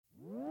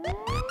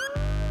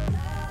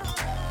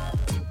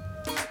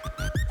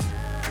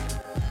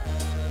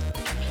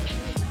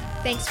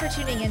Thanks for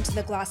tuning in to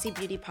the Glossy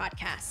Beauty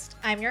Podcast.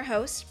 I'm your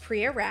host,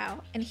 Priya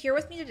Rao, and here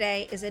with me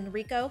today is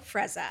Enrico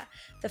Frezza,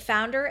 the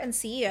founder and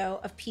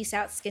CEO of Peace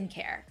Out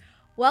Skincare.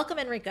 Welcome,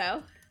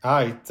 Enrico.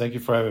 Hi, thank you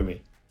for having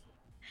me.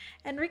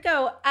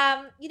 Enrico,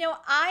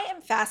 I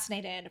am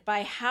fascinated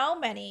by how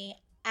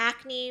many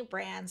acne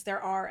brands there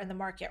are in the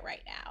market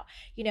right now.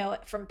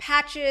 From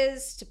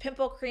patches to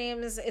pimple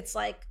creams, it's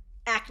like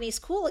acne's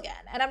cool again.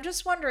 And I'm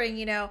just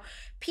wondering,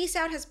 Peace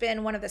Out has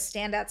been one of the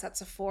standouts at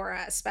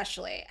Sephora,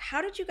 especially.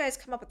 How did you guys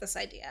come up with this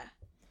idea?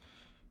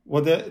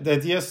 Well, the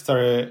idea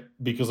started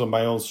because of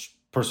my own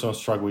personal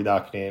struggle with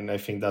acne, and I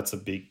think that's a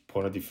big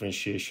point of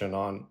differentiation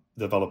on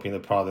developing the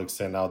products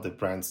and how the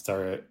brand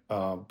started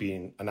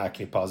being an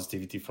acne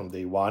positivity from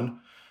day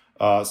one.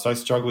 So I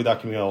struggled with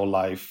acne my whole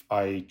life.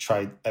 I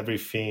tried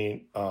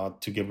everything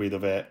to get rid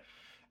of it,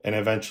 and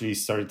eventually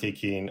started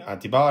taking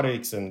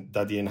antibiotics, and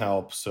that didn't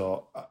help.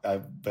 So I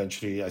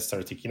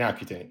started taking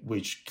Accutane,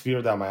 which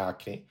cleared out my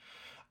acne.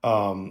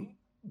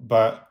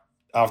 But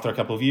after a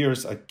couple of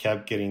years, I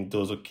kept getting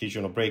those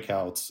occasional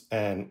breakouts,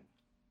 and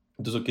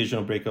those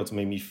occasional breakouts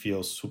made me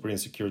feel super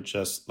insecure,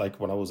 just like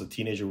when I was a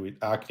teenager with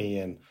acne,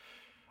 and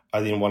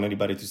I didn't want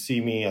anybody to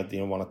see me. I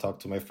didn't want to talk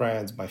to my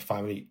friends. My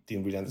family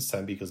didn't really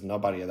understand because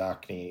nobody had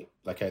acne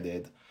like I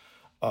did.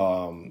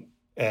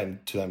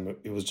 And to them,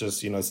 it was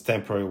just, it's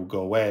temporary, it will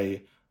go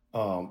away.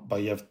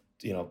 But you have,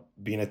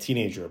 being a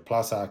teenager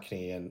plus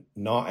acne and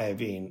not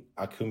having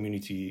a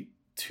community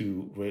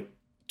to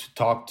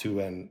talk to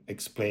and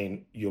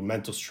explain your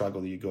mental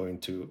struggle that you're going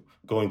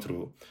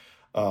through,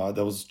 that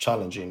was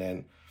challenging.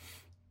 And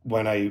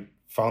when I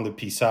found the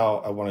Peace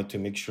Out, I wanted to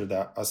make sure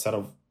that instead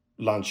of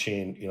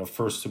launching,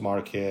 first to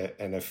market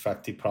and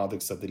effective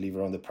products that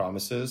deliver on the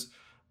promises,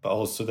 but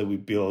also that we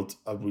build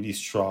a really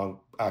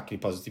strong acne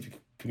positive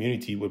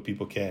community where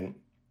people can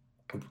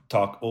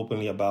talk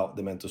openly about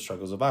the mental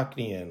struggles of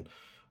acne and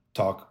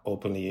talk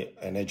openly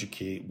and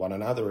educate one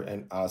another,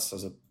 and us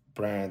as a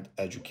brand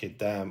educate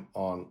them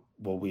on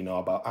what we know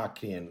about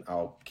acne and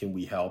how can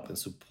we help and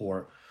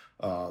support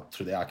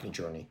through the acne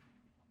journey.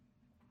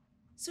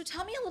 So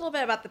tell me a little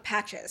bit about the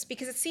patches,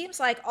 because it seems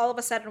like all of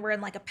a sudden we're in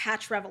like a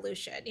patch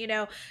revolution.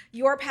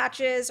 Your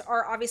patches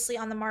are obviously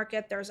on the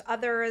market. There's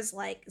others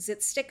like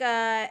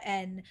Zitstica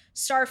and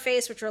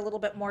Starface, which are a little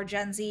bit more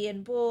Gen Z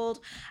and bold.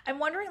 I'm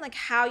wondering like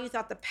how you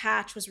thought the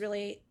patch was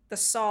really the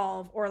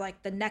solve or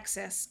like the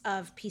nexus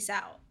of Peace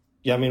Out.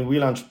 Yeah, I mean, we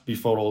launched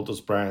before all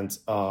those brands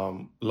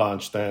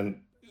launched,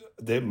 and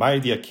my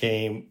idea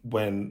came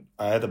when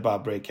I had a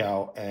bad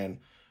breakout, and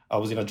I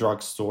was in a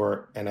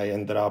drugstore, and I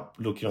ended up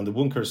looking on the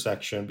wound care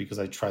section because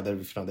I tried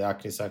everything on the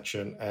acne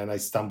section, and I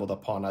stumbled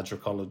upon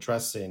hydrocolloid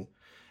dressing,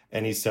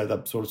 and he said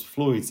absorbs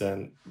fluids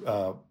and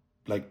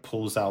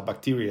pulls out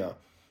bacteria.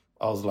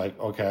 I was like,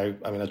 okay,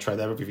 I mean, I tried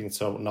everything,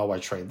 so now I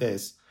tried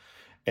this,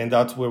 and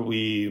that's where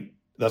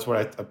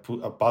I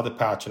bought the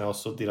patch, and I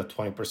also did a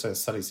 20%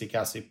 salicylic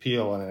acid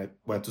peel, and I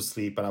went to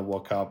sleep, and I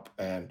woke up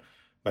and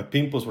my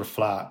pimples were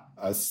flat.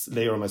 A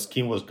layer of my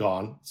skin was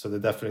gone. So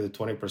definitely the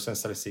 20%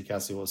 salicylic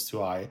acid was too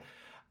high.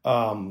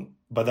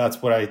 But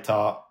that's where I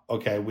thought,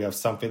 okay, we have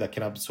something that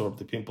can absorb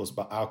the pimples,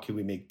 but how can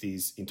we make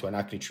these into an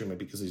acne treatment?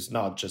 Because it's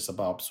not just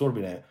about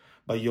absorbing it,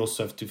 but you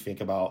also have to think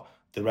about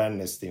the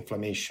redness, the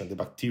inflammation, the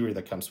bacteria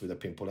that comes with the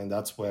pimple. And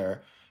that's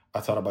where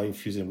I thought about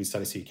infusing with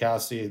salicylic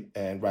acid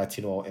and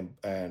retinol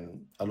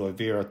and aloe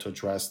vera to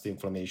address the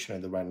inflammation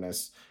and the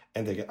redness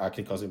and the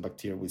acne-causing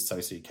bacteria with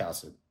salicylic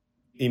acid.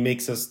 It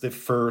makes us the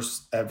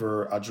first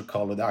ever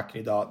hydrocolloid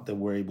acne dot that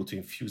we're able to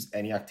infuse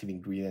any active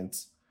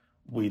ingredients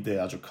with the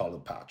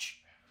hydrocolloid patch.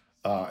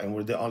 And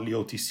we're the only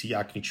OTC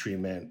acne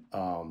treatment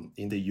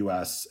in the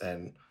US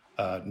and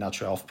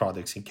natural health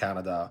products in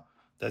Canada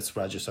that's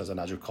registered as an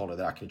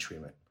hydrocolloid acne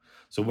treatment.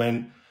 So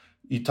when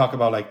you talk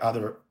about like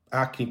other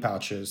acne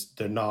patches,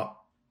 they're not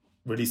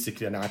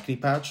realistically an acne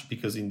patch,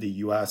 because in the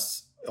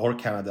US or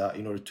Canada,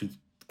 in order to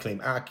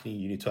claim acne,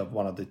 you need to have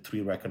one of the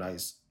 3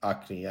 recognized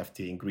acne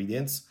FDA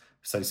ingredients: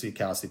 salicylic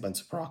acid,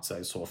 benzoyl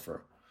peroxide,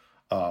 sulfur.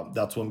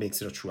 That's what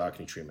makes it a true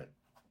acne treatment.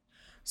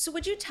 So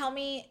would you tell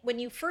me, when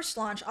you first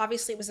launched,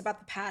 obviously it was about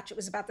the patch, it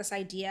was about this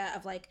idea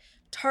of like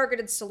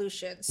targeted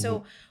solutions.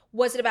 So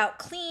was it about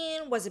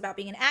clean? Was it about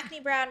being an acne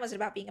brand? Was it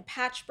about being a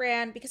patch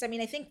brand? Because I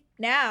mean, I think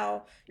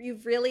now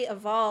you've really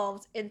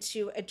evolved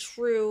into a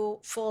true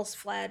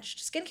full-fledged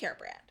skincare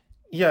brand.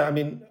 Yeah, I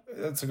mean,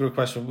 that's a good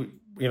question.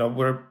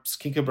 We're a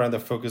skincare brand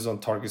that focuses on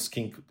target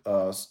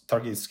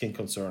skin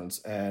concerns,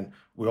 and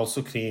we're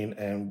also clean,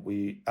 and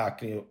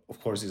acne, of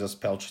course, is a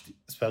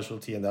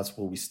specialty, and that's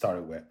what we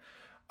started with.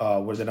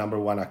 We're the number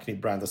one acne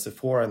brand at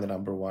Sephora and the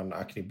number one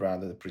acne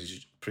brand in the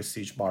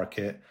prestige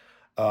market.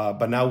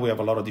 But now we have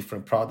a lot of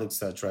different products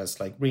that address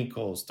like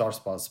wrinkles, dark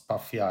spots,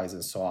 puffy eyes,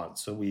 and so on.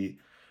 So we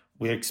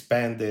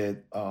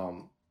expanded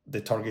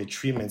the target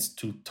treatments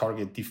to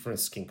target different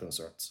skin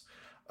concerns.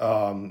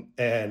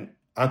 And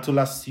until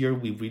last year,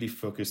 we really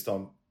focused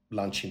on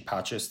launching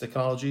patches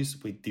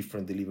technologies with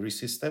different delivery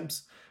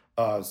systems.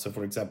 So,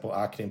 for example,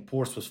 acne and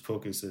pores was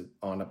focused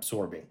on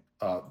absorbing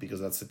because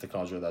that's the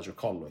technology of your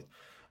colloid.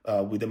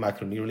 With the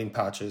microneedling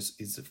patches,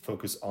 it's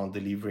focused on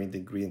delivering the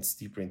ingredients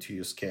deeper into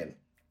your skin,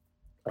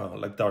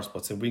 like dark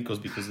spots and wrinkles,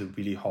 because they're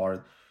really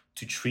hard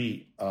to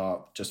treat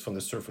just from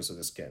the surface of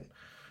the skin.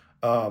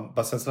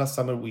 But since last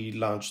summer, we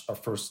launched our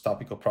first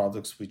topical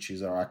products, which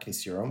is our acne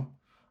serum,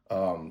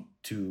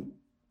 to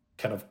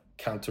kind of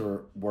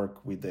counter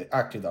work with the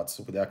acne dots.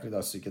 So with the acne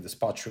dots, you get the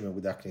spot treatment.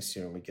 With acne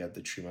serum, you get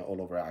the treatment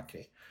all over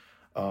acne.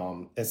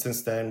 And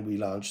since then, we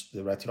launched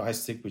the retinol eye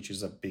stick, which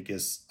is our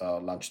biggest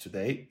launch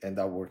today, and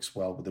that works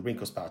well with the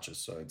wrinkles patches.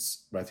 So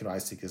it's retinol eye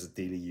stick is a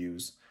daily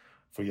use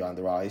for your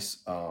under eyes,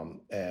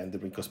 and the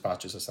wrinkles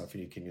patches are something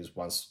you can use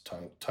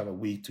time a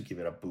week to give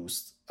it a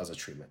boost as a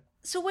treatment.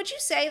 So would you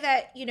say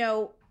that,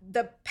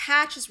 the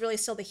patch is really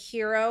still the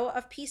hero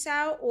of Peace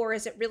Out, or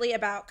is it really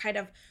about kind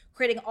of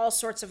creating all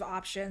sorts of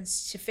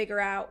options to figure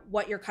out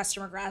what your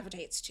customer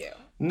gravitates to?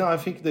 No, I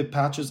think the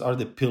patches are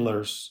the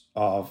pillars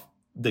of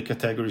the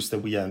categories that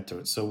we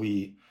entered. So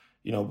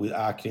with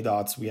acne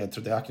dots, we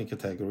entered the acne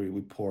category.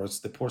 With pores,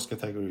 the pores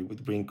category.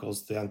 With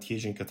wrinkles, the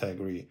anti-aging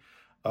category.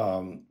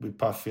 With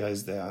puffy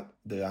eyes,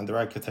 the under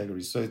eye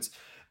category. So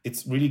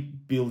it's really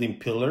building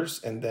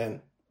pillars and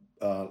then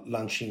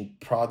launching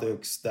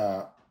products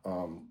that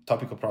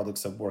topical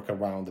products that work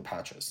around the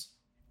patches.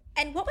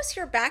 And what was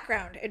your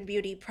background in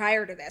beauty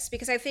prior to this?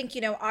 Because I think,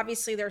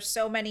 obviously there's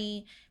so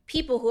many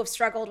people who have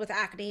struggled with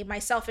acne,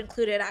 myself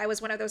included. I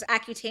was one of those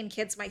Accutane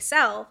kids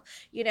myself.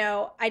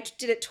 I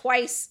did it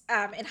twice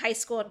in high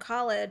school and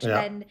college,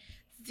 Yeah, and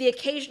the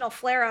occasional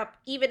flare up,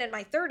 even in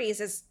my 30s,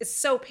 is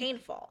so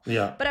painful.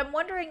 yeah. But I'm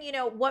wondering,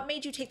 what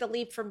made you take the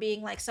leap from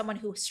being like someone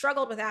who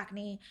struggled with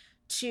acne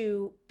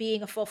to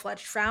being a full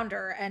fledged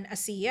founder and a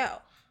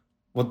CEO?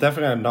 Well,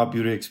 definitely not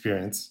beauty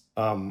experience.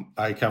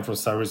 I come from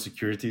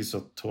cybersecurity,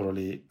 so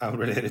totally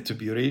unrelated to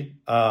beauty.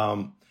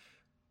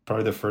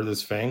 Probably the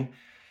furthest thing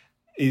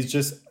is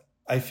just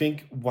I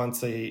think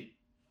once I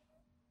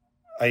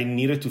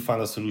needed to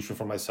find a solution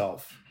for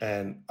myself,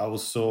 and I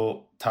was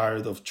so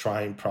tired of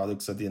trying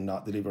products that did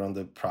not deliver on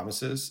the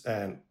promises,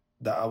 and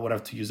that I would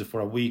have to use it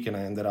for a week, and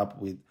I ended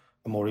up with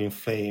a more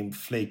inflamed,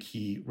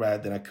 flaky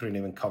red, and I couldn't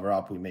even cover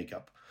up with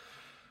makeup.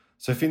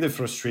 So I think the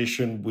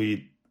frustration with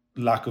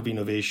lack of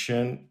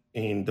innovation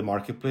in the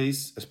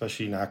marketplace,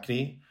 especially in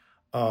acne,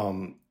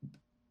 um,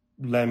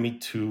 led me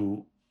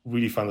to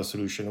really find a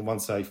solution. And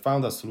once I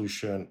found a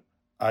solution,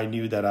 I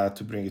knew that I had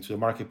to bring it to the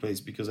marketplace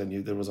because I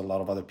knew there was a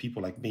lot of other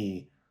people like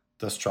me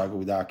that struggle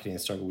with acne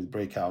and struggle with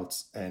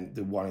breakouts, and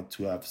they wanted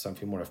to have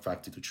something more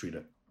effective to treat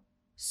it.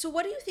 So,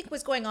 what do you think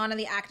was going on in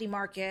the acne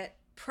market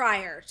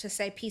prior to,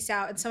 say, Peace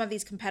Out and some of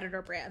these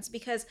competitor brands?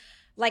 Because,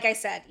 like I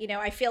said,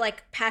 I feel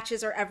like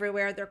patches are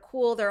everywhere. They're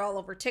cool. They're all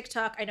over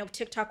TikTok. I know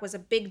TikTok was a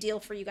big deal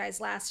for you guys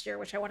last year,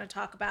 which I want to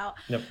talk about.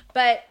 Yep.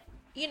 But,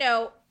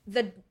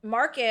 the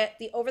market,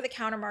 the over the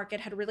counter market,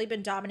 had really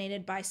been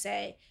dominated by,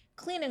 say,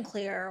 Clean and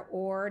Clear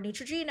or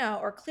Neutrogena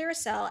or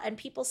Clearasil. And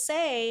people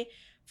say,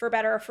 for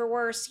better or for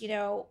worse,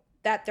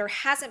 that there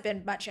hasn't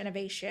been much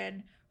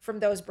innovation from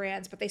those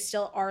brands, but they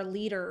still are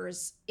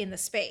leaders in the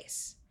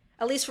space,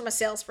 at least from a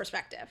sales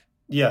perspective.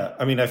 Yeah,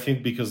 I mean, I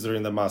think because they're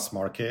in the mass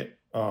market,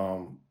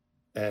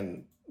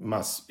 and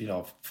mass,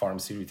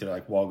 pharmacy retailer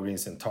like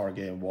Walgreens and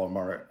Target and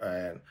Walmart,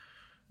 and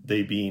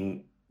they've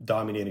been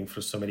dominating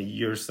for so many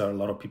years that a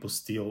lot of people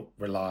still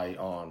rely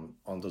on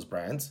those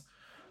brands.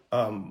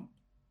 Um,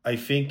 I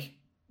think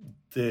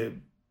the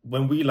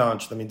when we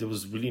launched, I mean, there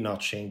was really not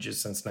changes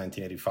since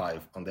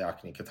 1985 on the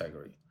acne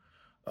category.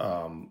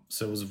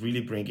 So it was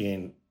really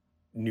bringing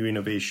new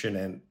innovation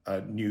and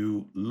a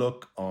new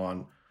look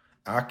on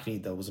acne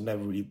that was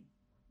never really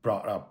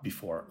brought up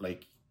before.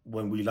 Like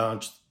when we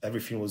launched,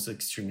 everything was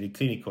extremely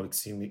clinical,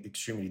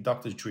 extremely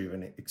doctor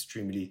driven,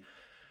 extremely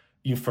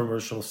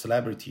infomercial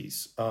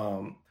celebrities,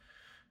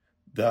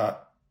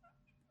 that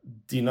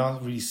did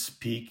not really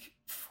speak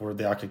for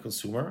the acne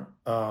consumer.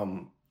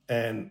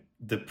 And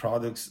the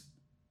products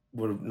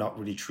were not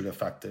really truly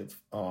effective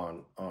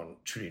on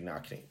treating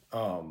acne.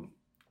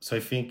 So I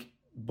think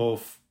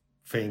both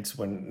things,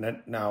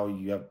 when now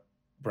you have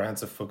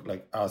brands that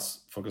like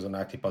us focus on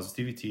acne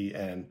positivity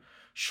and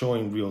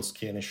showing real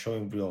skin and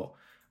showing real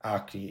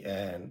acne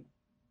and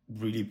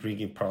really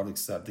bringing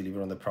products that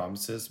deliver on the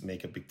promises,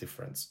 make a big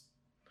difference.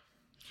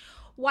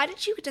 Why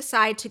did you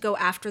decide to go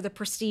after the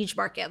prestige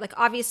market? Like,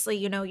 obviously,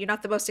 you're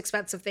not the most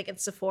expensive thing in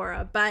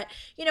Sephora, but,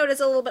 it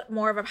is a little bit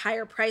more of a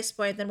higher price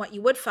point than what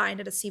you would find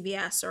at a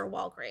CVS or a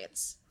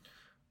Walgreens.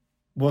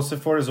 Well,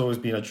 Sephora has always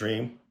been a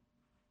dream.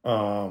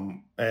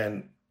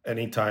 And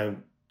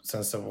anytime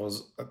since I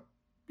was a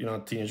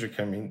teenager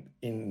coming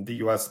in the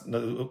US,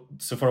 no,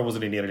 Sephora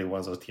wasn't in Italy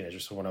once I was a teenager.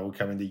 So when I would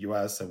come in the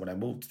US and when I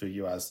moved to the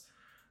US,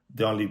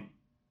 the only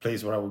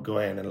place where I would go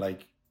in and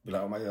like be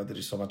like, oh my God, there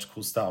is so much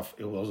cool stuff,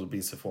 it would also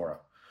be Sephora.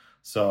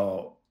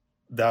 So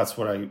that's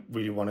what I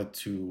really wanted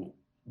to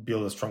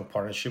build a strong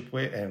partnership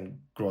with and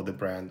grow the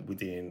brand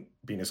within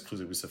being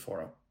exclusive with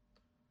Sephora.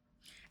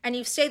 And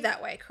you've stayed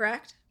that way,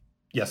 correct?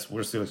 Yes,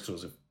 we're still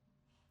exclusive.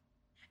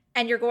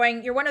 And you're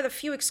one of the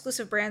few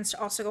exclusive brands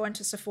to also go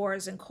into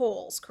Sephora's and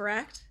Kohl's,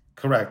 correct?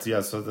 Correct.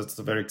 Yeah. So that's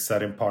a very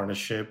exciting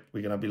partnership.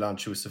 We're gonna be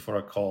launching with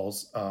Sephora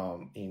calls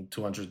in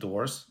 200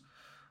 doors,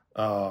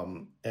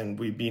 and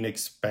we've been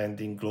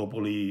expanding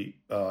globally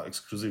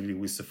exclusively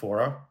with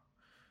Sephora.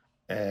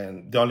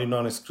 And the only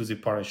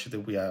non-exclusive partnership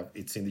that we have,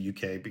 it's in the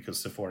UK because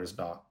Sephora is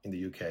not in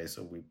the UK.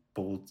 So we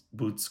both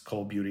boots,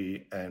 Cold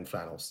Beauty, and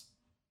flannels.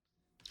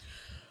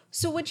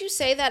 So would you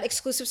say that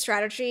exclusive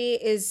strategy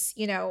is,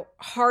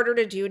 harder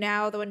to do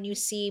now than when you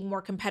see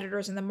more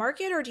competitors in the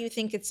market, or do you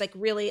think it's like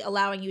really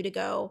allowing you to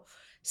go,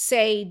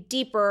 say,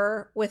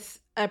 deeper with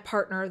a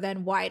partner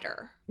than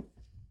wider?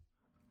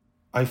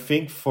 I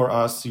think for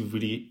us, it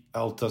really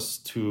helped us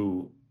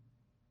to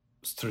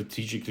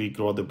strategically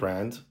grow the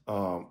brand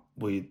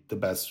with the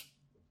best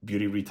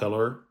beauty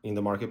retailer in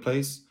the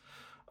marketplace.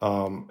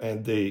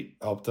 And they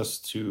helped us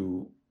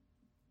to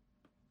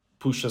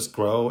push us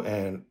grow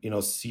and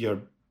see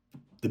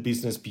the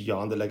business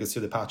beyond the legacy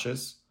of the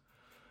patches.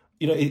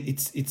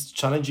 It's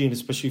challenging,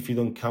 especially if you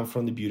don't come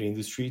from the beauty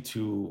industry,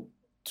 to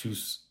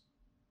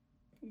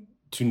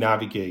to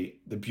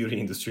navigate the beauty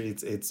industry.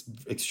 It's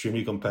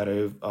extremely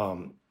competitive.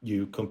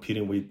 You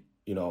competing with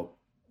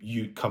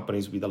you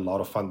companies with a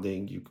lot of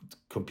funding. You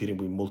competing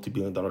with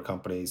multi-billion-dollar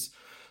companies.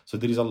 So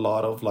there is a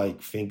lot of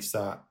like things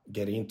that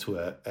get into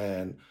it,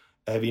 and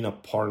having a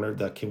partner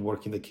that can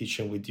work in the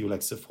kitchen with you,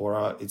 like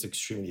Sephora, is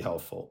extremely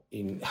helpful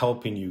in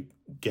helping you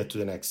get to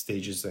the next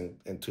stages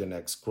and to the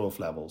next growth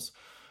levels.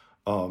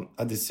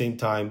 At the same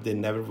time, they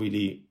never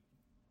really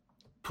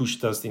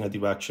pushed us in a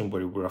direction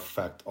where it would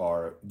affect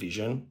our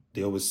vision.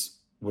 They always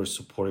were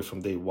supportive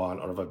from day one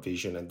of our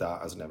vision, and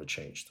that has never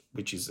changed,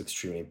 which is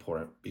extremely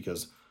important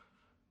because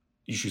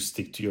you should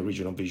stick to your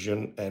original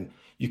vision and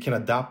you can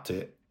adapt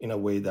it in a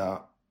way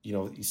that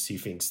you see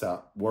things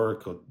that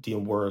work or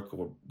didn't work,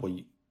 or what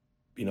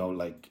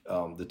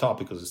the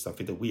topic was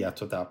something that we had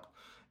to adapt.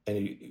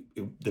 And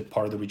the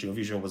part of the original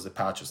vision was the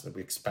patches, and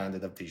we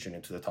expanded that vision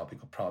into the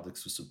topical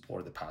products to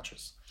support the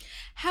patches.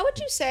 How would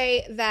you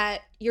say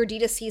that your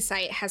D2C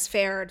site has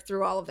fared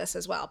through all of this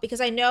as well?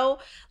 Because I know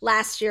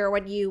last year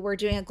when you were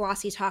doing a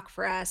glossy talk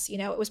for us,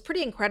 it was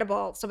pretty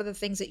incredible some of the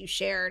things that you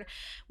shared,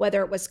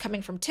 whether it was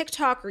coming from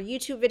TikTok or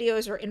YouTube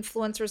videos or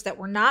influencers that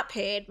were not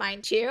paid,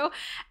 mind you.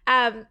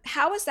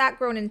 How has that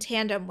grown in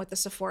tandem with the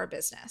Sephora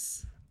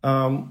business?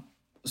 Um,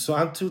 so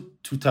until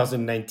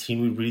 2019,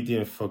 we really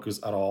didn't focus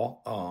at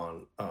all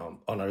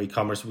on our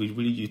e-commerce. We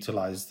really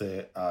utilized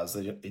it as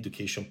an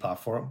education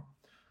platform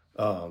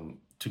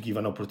to give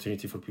an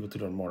opportunity for people to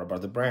learn more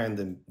about the brand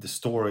and the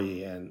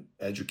story and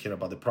educate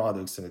about the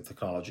products and the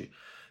technology,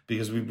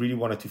 because we really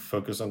wanted to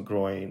focus on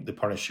growing the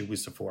partnership with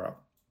Sephora.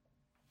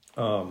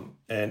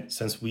 And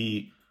since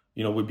we've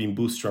been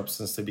bootstrapped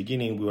since the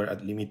beginning, we were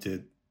at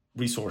limited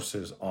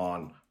resources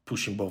on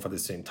pushing both at the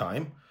same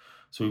time.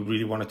 So we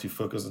really wanted to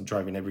focus on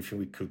driving everything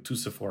we could to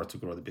Sephora to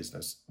grow the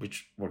business,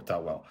 which worked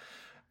out well.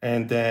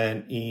 And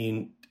then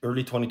in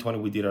early 2020,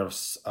 we did our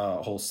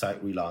whole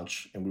site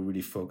relaunch, and we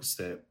really focused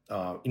it.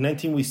 In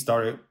 19, we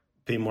started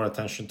paying more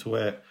attention to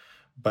it,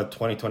 but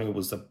 2020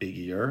 was a big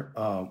year.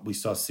 We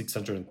saw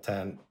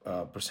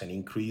 610%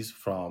 increase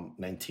from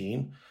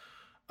 19.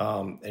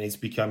 And it's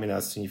becoming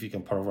a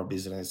significant part of our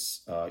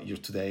business year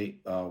to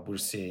date. We're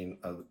seeing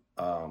a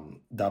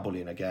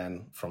doubling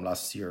again from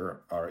last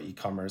year, our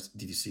e-commerce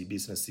DTC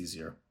business this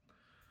year.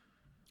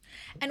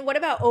 And what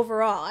about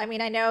overall? I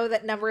mean, I know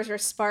that numbers are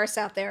sparse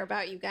out there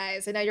about you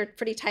guys. I know you're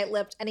pretty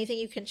tight-lipped. Anything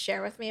you can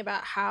share with me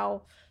about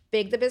how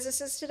big the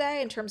business is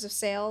today in terms of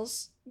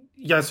sales?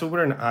 Yeah, so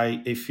we're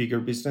an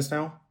eight-figure business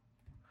now.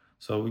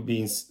 So we've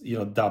been,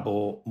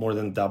 more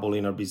than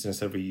doubling our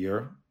business every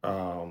year.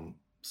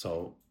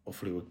 So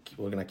hopefully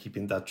we're gonna keep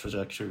in that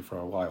trajectory for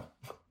a while.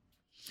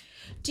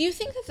 Do you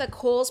think that the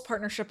Kohl's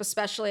partnership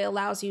especially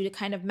allows you to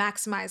kind of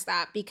maximize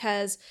that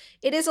because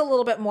it is a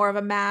little bit more of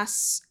a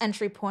mass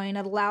entry point?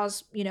 It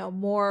allows,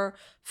 more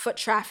foot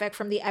traffic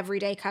from the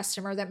everyday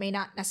customer that may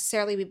not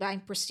necessarily be buying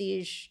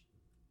prestige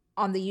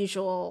on the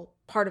usual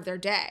part of their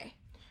day.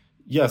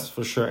 Yes,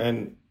 for sure.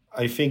 And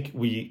I think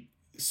we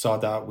saw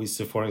that with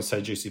Sephora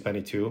inside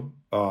JCPenney too.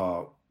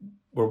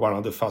 We're one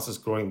of the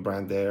fastest growing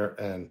brand there,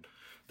 and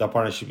that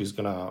partnership is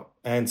gonna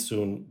end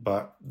soon.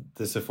 But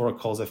the Sephora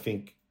calls, I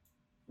think,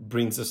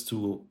 brings us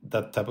to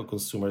that type of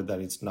consumer that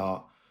it's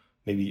not,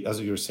 maybe as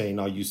you're saying,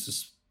 not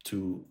used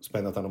to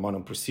spend a ton of money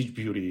on prestige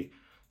beauty.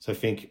 So I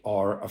think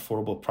our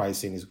affordable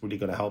pricing is really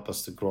going to help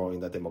us to grow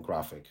in that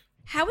demographic.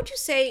 How would you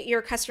say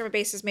your customer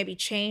base has maybe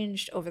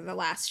changed over the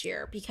last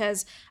year?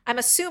 Because I'm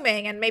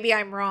assuming, and maybe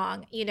I'm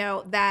wrong,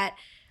 that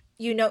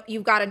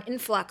you've got an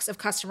influx of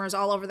customers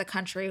all over the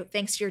country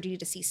thanks to your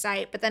D2C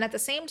site. But then at the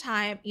same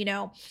time,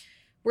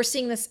 we're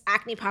seeing this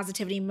acne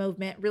positivity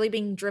movement really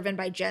being driven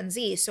by Gen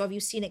Z. So have you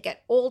seen it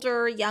get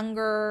older,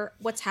 younger?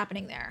 What's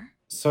happening there?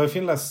 So I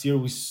think last year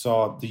we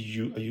saw a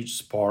huge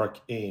spark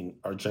in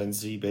our Gen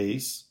Z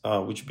base,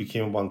 which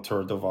became one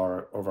third of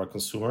our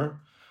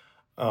consumer.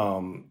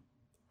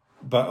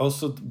 But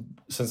also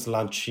since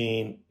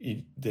launching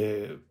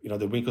the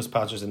wrinkles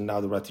patches and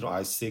now the retinol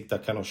eye stick,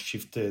 that kind of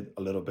shifted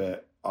a little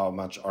bit how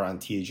much our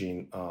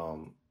anti-aging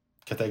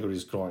category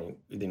is growing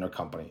within our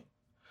company.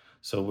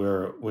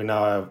 So we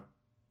now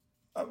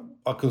have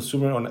a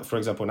consumer on, for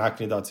example, on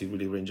acne dots, it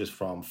really ranges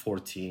from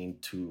 14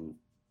 to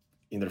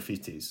in their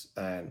 50s,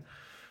 and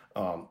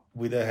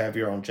with a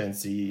heavier on Gen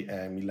Z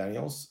and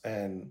millennials,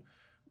 and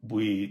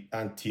we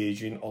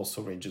anti-aging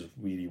also ranges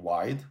really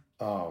wide.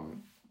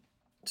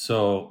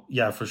 So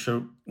yeah, for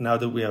sure. Now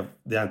that we have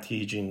the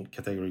anti-aging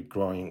category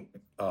growing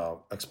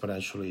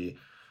exponentially,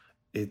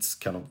 it's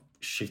kind of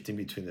shifting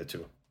between the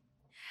two.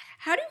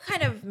 How do you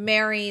kind of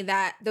marry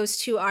those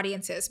two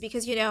audiences?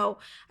 Because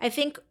I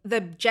think the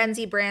Gen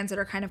Z brands that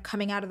are kind of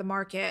coming out of the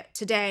market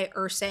today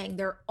are saying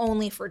they're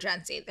only for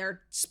Gen Z.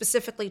 They're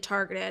specifically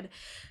targeted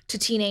to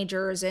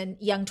teenagers and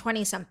young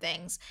 20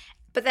 somethings.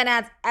 But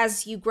then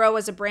as you grow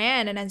as a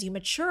brand and as you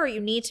mature, you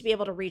need to be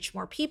able to reach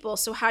more people.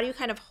 So how do you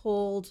kind of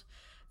hold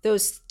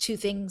those two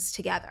things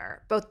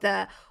together? Both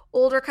the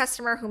older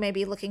customer who may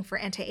be looking for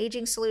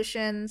anti-aging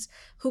solutions,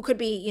 who could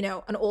be,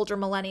 an older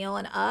millennial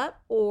and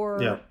up, Yeah,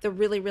 or the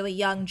really, really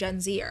young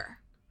Gen Zer.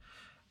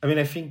 I mean,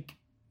 I think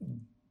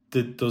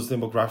those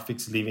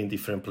demographics live in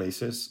different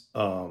places.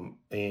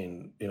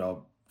 And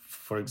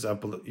for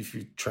example, if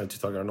you're trying to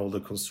target an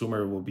older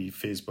consumer, it will be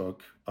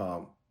Facebook,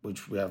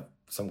 which we have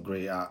some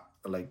great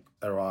like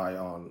ROI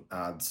on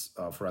ads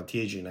for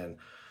anti-aging, and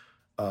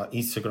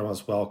Instagram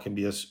as well can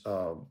be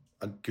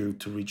a good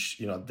to reach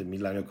the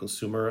millennial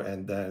consumer,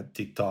 and then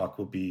TikTok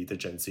will be the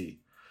Gen Z.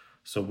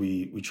 So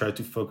we try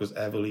to focus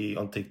heavily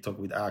on TikTok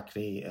with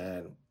acne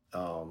and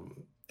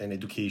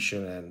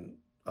education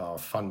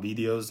and fun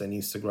videos, and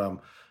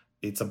Instagram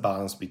it's a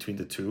balance between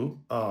the two,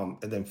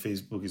 and then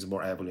Facebook is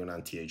more heavily on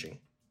anti-aging.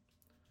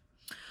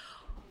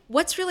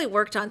 What's really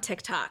worked on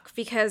TikTok?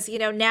 Because,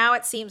 now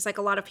it seems like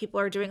a lot of people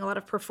are doing a lot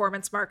of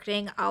performance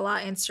marketing a la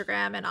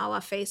Instagram and a la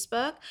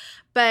Facebook.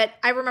 But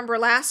I remember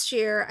last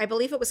year, I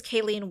believe it was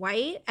Kayleen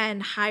White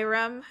and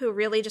Hiram who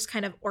really just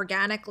kind of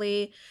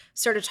organically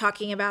started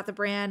talking about the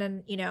brand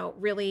and,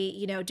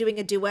 really, doing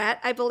a duet,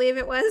 I believe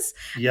it was,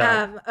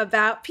 Yeah,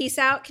 about Peace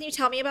Out. Can you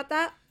tell me about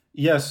that?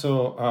 yeah.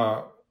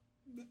 So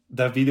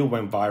that video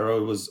went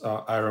viral. It was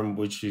Iram,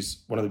 which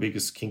is one of the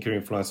biggest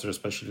skincare influencers,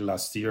 especially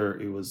last year.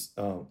 It was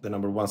the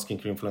number one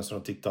skincare influencer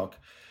on TikTok.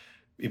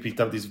 He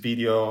picked up this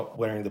video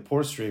wearing the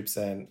pore strips,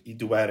 and he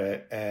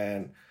duetted,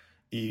 and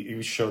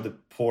he showed the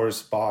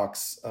pores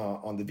box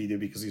on the video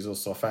because he's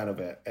also a fan of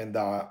it, and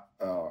that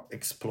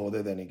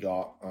exploded, and it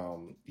got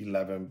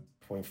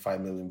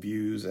 11.5 million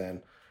views,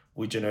 and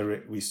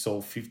we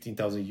sold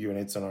 15,000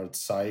 units on our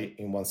site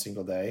in one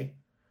single day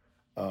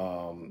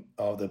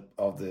of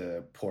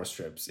the pore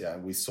strips. Yeah,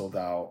 and we sold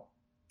out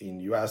in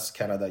US,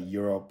 Canada,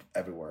 Europe,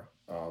 everywhere.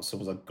 So it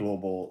was a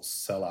global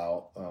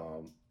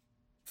sellout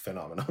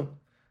phenomenon.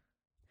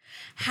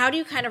 How do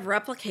you kind of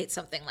replicate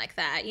something like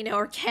that,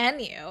 or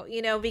can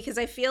you, because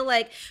I feel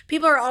like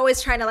people are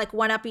always trying to like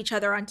one up each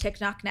other on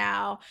TikTok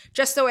now,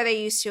 just the way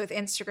they used to with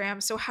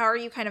Instagram. So how are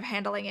you kind of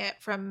handling it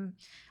from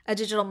a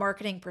digital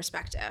marketing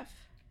perspective?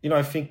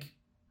 I think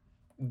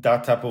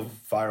that type of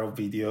viral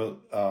video,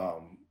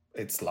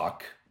 it's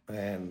luck,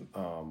 and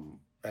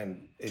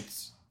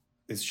it's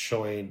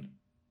showing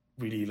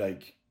really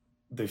like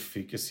the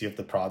efficacy of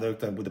the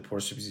product, and with the pore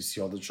strips you see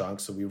all the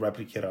junk, so we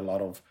replicate a lot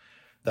of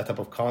that type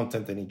of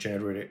content, and it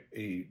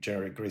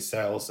generated great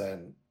sales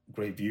and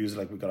great views.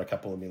 Like we got a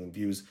couple of million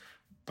views.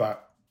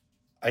 But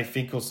I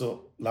think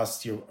also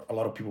last year a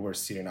lot of people were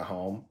sitting at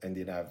home and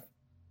didn't have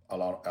a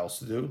lot else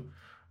to do.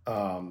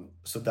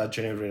 So that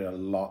generated a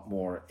lot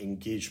more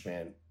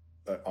engagement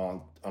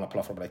on a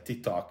platform like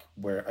TikTok,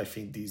 where I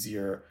think this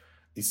year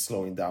is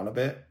slowing down a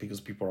bit because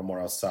people are more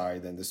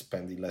outside and they're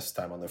spending less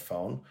time on their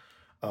phone.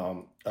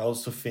 I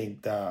also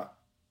think that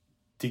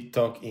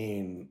TikTok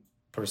in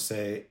per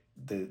se,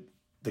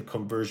 the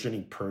conversion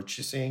in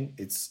purchasing,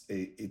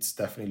 it's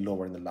definitely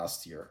lower in the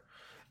last year,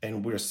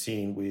 and we're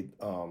seeing with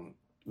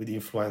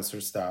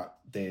influencers that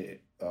the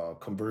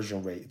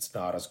conversion rate it's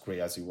not as great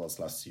as it was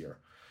last year.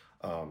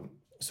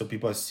 So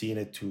people are seeing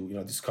it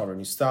to discover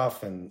new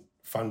stuff and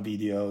fun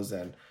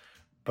videos,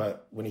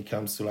 but when it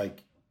comes to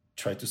like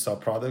try to sell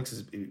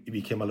products, it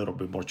became a little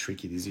bit more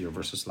tricky this year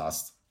versus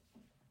last.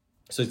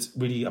 So it's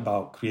really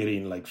about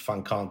creating like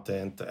fun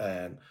content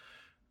and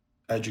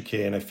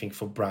educate. And I think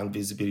for brand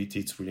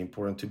visibility, it's really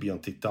important to be on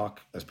TikTok,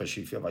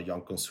 especially if you have a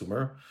young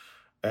consumer.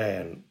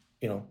 And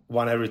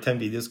one every 10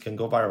 videos can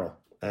go viral,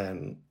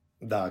 and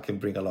that can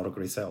bring a lot of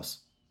great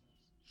sales.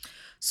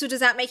 So does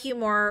that make you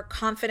more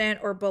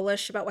confident or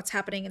bullish about what's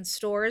happening in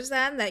stores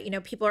then,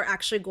 that people are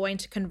actually going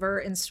to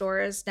convert in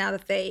stores now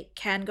that they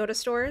can go to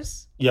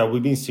stores? Yeah,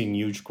 we've been seeing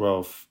huge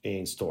growth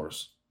in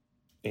stores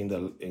in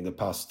the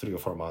past 3 or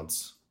 4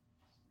 months.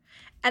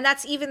 And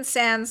that's even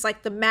sans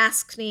like the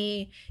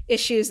maskne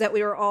issues that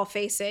we were all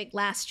facing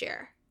last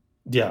year.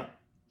 Yeah.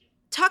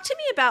 Talk to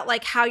me about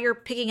like how you're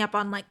picking up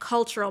on like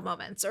cultural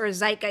moments or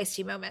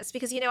zeitgeisty moments,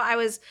 because I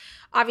was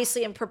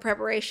obviously in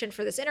preparation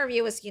for this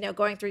interview was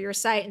going through your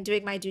site and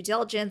doing my due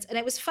diligence, and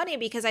it was funny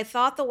because I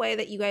thought the way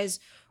that you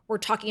guys were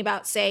talking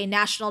about, say,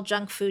 National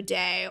Junk Food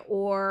Day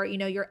or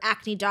your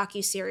acne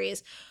docu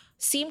series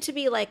seemed to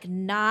be like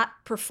not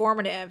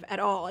performative at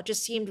all. It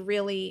just seemed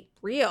really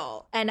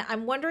real. And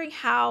I'm wondering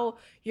how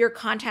your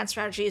content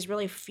strategy is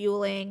really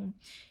fueling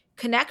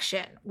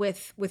connection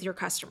with your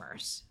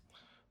customers.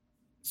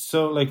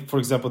 So, like for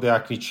example, the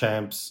Acne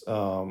Champs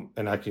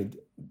and Acne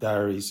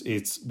Diaries,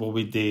 it's what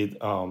we did.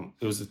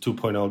 It was the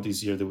 2.0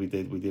 this year that we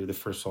did. We did the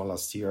first one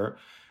last year,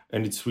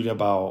 and it's really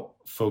about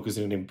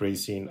focusing and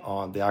embracing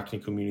on the acne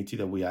community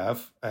that we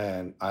have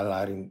and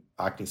highlighting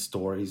acne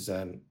stories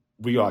and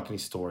real acne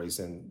stories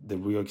and the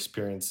real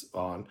experience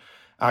on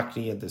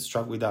acne and the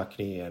struggle with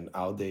acne and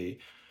how they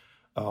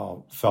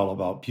felt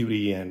about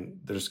beauty and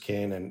their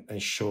skin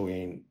and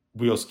showing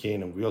real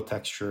skin and real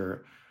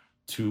texture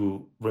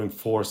to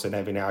reinforce that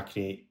having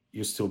acne,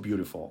 you're still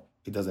beautiful.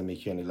 It doesn't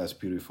make you any less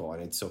beautiful,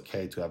 and it's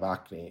okay to have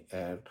acne.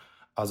 And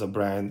as a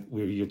brand,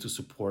 we're here to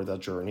support that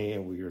journey,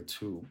 and we're here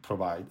to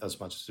provide as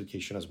much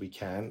education as we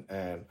can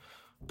and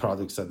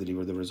products that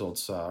deliver the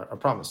results are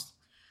promised.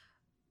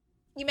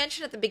 You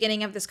mentioned at the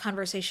beginning of this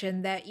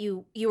conversation that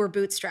you were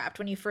bootstrapped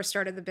when you first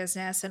started the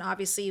business, and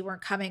obviously you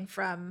weren't coming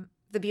from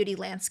the beauty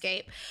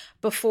landscape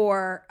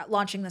before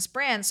launching this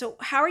brand. So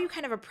how are you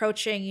kind of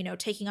approaching,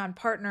 taking on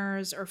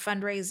partners or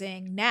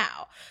fundraising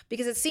now?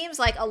 Because it seems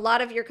like a lot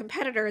of your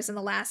competitors in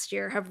the last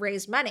year have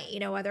raised money,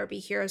 whether it be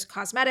Heroes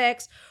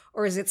Cosmetics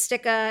or is it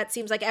Sticka. It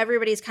seems like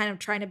everybody's kind of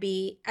trying to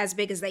be as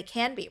big as they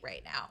can be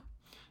right now.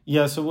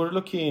 Yeah, so we're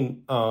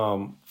looking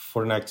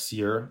for next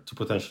year to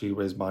potentially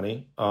raise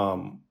money.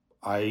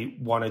 I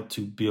wanted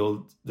to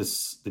build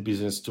the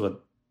business to a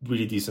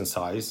really decent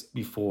size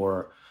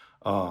before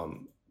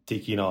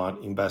taking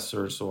on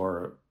investors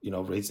or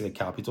raising the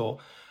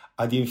capital.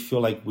 I didn't feel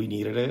like we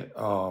needed it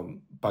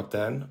back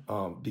then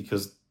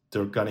because the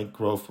organic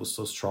growth was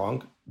so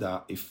strong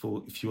that it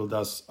fueled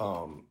us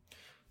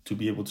to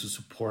be able to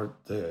support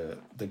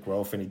the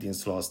growth, and it didn't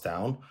slow us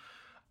down.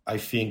 I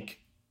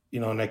think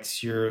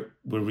next year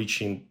we're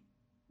reaching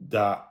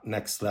that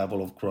next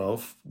level of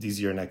growth this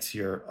year, next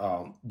year,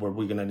 where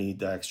we're gonna need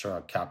the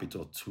extra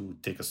capital to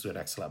take us to the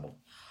next level.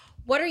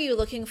 What are you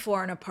looking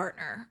for in a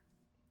partner?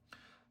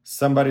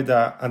 Somebody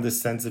that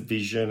understands the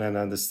vision and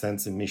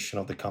understands the mission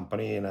of the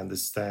company and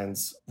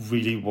understands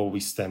really what we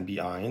stand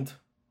behind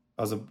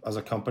as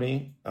a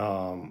company,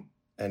 and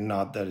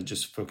not that it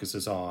just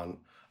focuses on.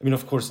 I mean,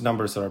 of course,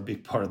 numbers are a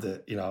big part of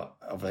the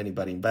of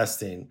anybody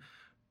investing,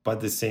 but at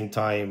the same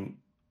time,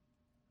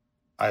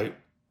 I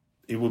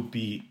it would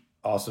be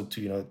awesome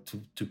to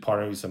to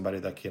partner with somebody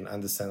that can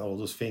understand all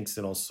those things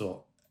and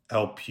also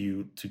help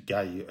you to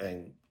guide you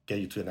and get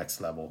you to the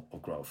next level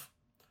of growth.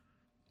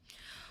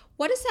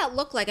 What does that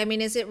look like? I mean,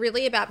 is it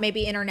really about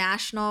maybe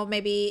international?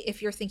 Maybe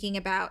if you're thinking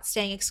about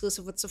staying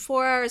exclusive with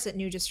Sephora, is it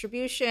new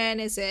distribution?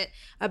 Is it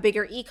a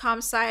bigger e-com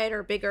site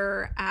or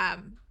bigger,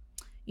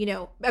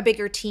 a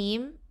bigger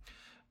team?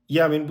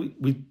 Yeah, I mean,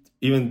 we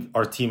even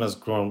our team has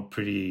grown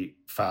pretty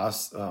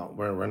fast.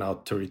 We're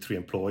now 33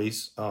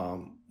 employees.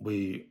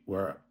 We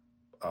were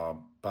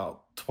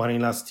about 20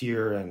 last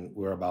year, and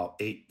we are about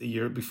 8 the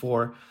year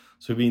before.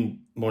 So we've been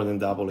more than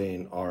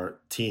doubling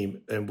our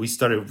team, and we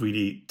started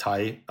really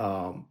tight.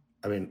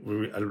 I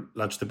mean, I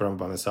launched the brand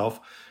by myself,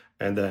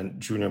 and then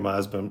Junior, my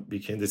husband,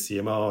 became the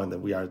CMO, and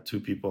then we are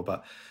two people.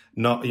 But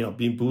not,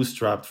 being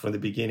bootstrapped from the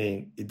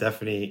beginning, it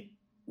definitely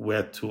we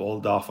had to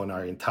hold off on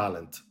our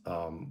talent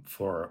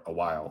for a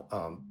while.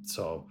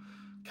 So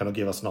kind of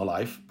gave us no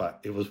life, but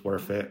it was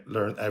worth it.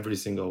 Learned every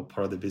single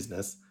part of the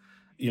business.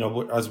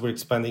 As we're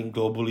expanding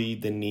globally,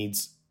 the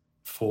needs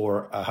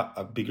for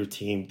a bigger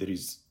team, there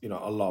is a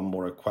lot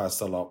more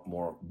requests, a lot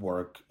more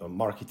work on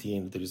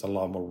marketing. There is a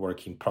lot more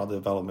work in product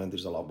development.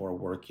 There's a lot more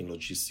work in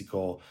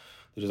logistical.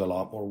 There's a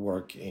lot more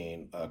work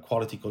in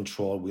quality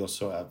control. We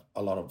also have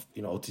a lot of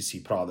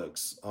OTC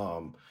products,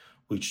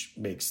 which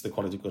makes the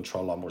quality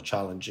control a lot more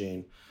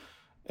challenging.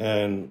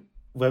 And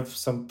we have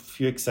some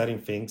few exciting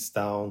things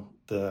down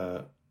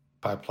the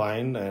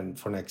pipeline and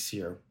for next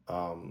year.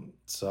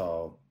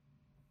 So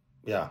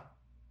yeah,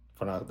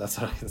 for now, that's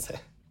all I can say.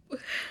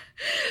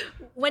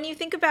 When you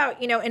think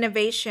about,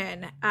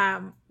 innovation,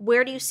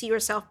 where do you see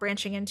yourself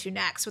branching into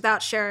next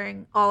without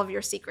sharing all of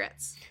your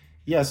secrets?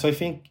 Yeah, so I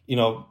think,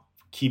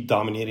 keep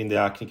dominating the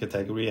acne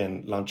category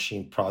and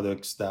launching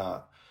products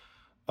that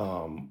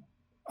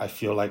I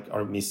feel like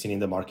are missing in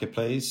the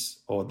marketplace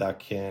or that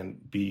can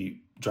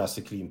be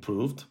drastically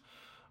improved.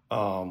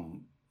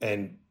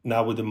 And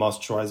now with the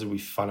moisturizer, we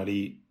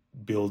finally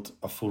built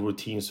a full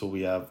routine. So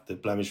we have the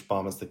blemish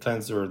balm as the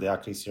cleanser, the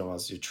acne serum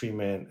as your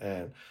treatment,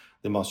 and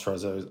the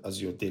moisturizer as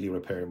your daily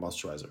repairing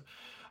moisturizer.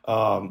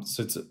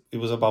 So it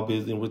was about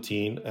building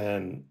routine,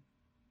 and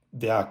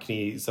the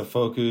acne is a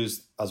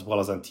focus as well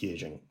as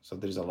anti-aging. So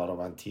there's a lot of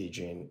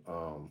anti-aging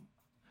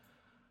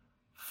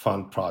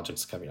fun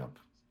projects coming up.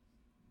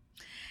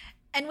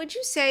 And would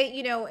you say,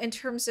 in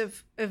terms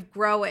of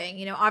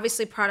growing,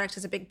 obviously product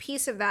is a big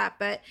piece of that,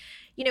 but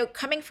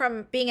coming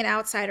from being an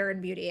outsider in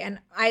beauty, and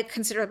I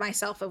consider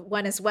myself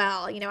one as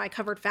well. I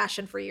covered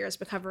fashion for years,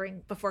 but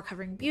before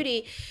covering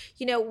beauty,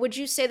 would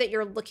you say that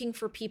you're looking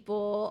for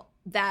people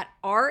that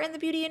are in the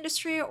beauty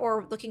industry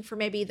or looking for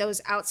maybe those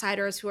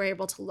outsiders who are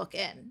able to look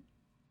in?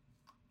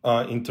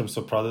 In terms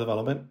of product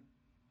development.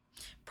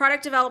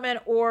 Product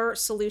development or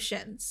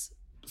solutions?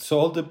 So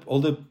all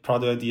the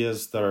product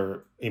ideas that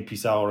are in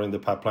Pizza or in the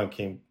pipeline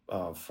came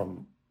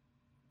from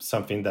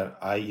something that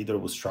I either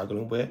was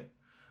struggling with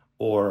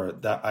or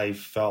that I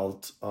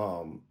felt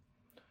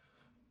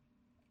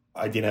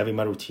I didn't have in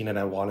my routine and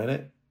I wanted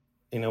it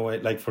in a way.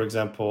 Like for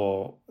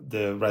example,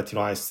 the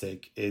retinol eye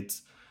stick.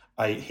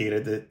 I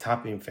hated the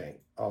tapping thing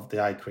of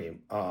the eye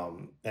cream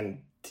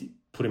and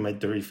putting my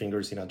dirty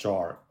fingers in a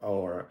jar,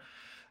 or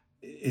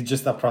it's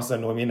just that process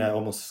annoyed me, and I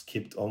almost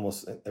skipped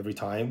almost every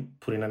time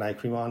putting an eye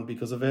cream on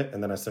because of it.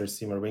 And then I started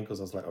seeing my wrinkles.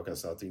 I was like, okay,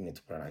 so I do need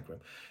to put an eye cream.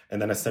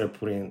 And then I started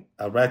putting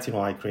a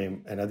retinol eye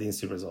cream, and I didn't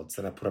see results.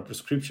 Then I put a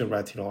prescription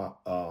retinol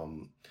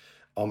on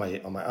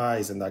my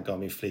eyes, and that got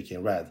me flaky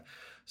and red.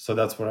 So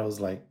that's where I was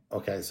like,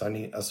 okay, so I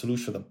need a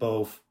solution that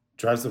both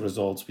drives the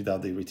results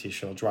without the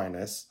irritation or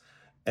dryness,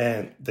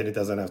 and then it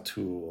doesn't have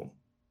to,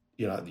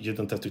 you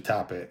don't have to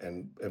tap it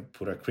and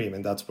put a cream.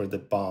 And that's where the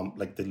balm,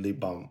 like the lip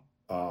balm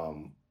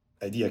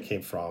idea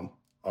came from,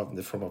 in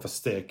the form of a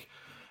stick.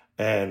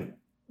 And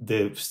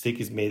the stick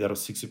is made out of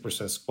 60%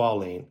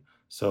 squalane,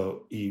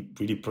 so it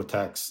really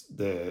protects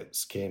the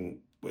skin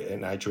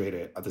and hydrate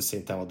it at the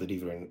same time of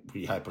delivering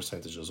really high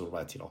percentages of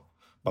retinol,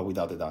 but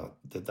without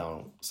the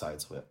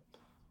downsides of it.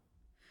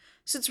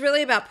 So it's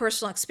really about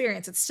personal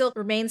experience. It still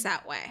remains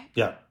that way.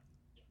 Yeah,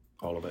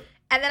 all of it.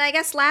 And then I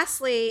guess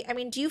lastly, I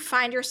mean, do you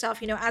find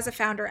yourself, as a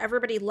founder,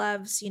 everybody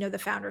loves, the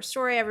founder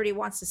story. Everybody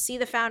wants to see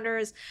the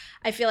founders.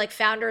 I feel like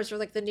founders are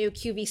like the new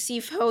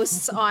QVC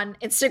hosts on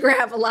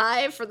Instagram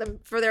Live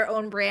for their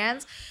own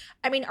brands.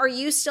 I mean, are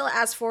you still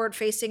as forward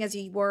facing as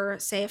you were,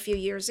 say, a few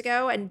years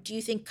ago? And do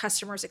you think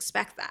customers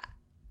expect that?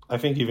 I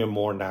think even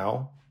more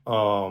now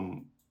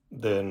than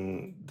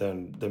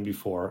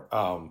before.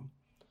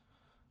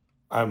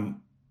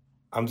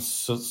 I'm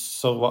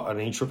so an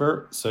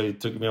introvert, so it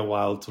took me a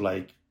while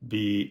to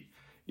be,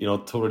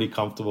 totally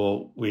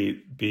comfortable with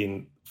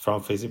being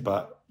front facing.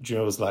 But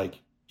Junior was like,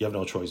 "You have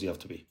no choice; you have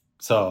to be."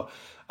 So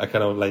I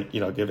kind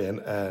of give in,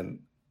 and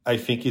I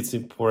think it's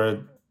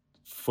important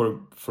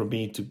for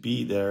me to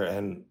be there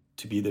and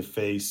to be the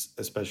face,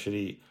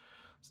 especially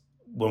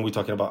when we're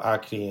talking about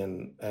acne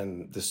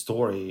and the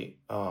story.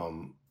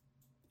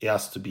 It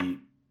has to be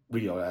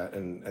real,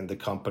 and the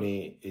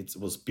company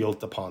was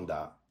built upon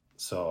that.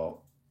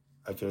 So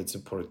I feel it's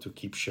important to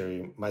keep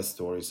sharing my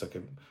story so I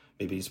can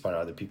maybe inspire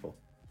other people.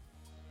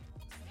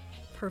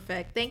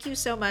 Perfect. Thank you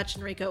so much,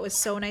 Enrico. It was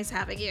so nice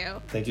having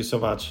you. Thank you so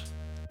much.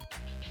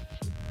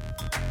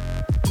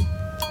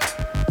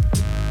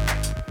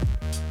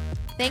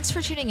 Thanks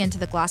for tuning in to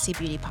the Glossy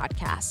Beauty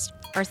Podcast.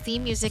 Our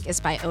theme music is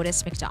by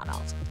Otis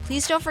McDonald.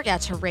 Please don't forget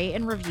to rate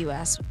and review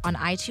us on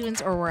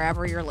iTunes or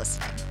wherever you're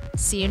listening.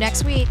 See you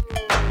next week.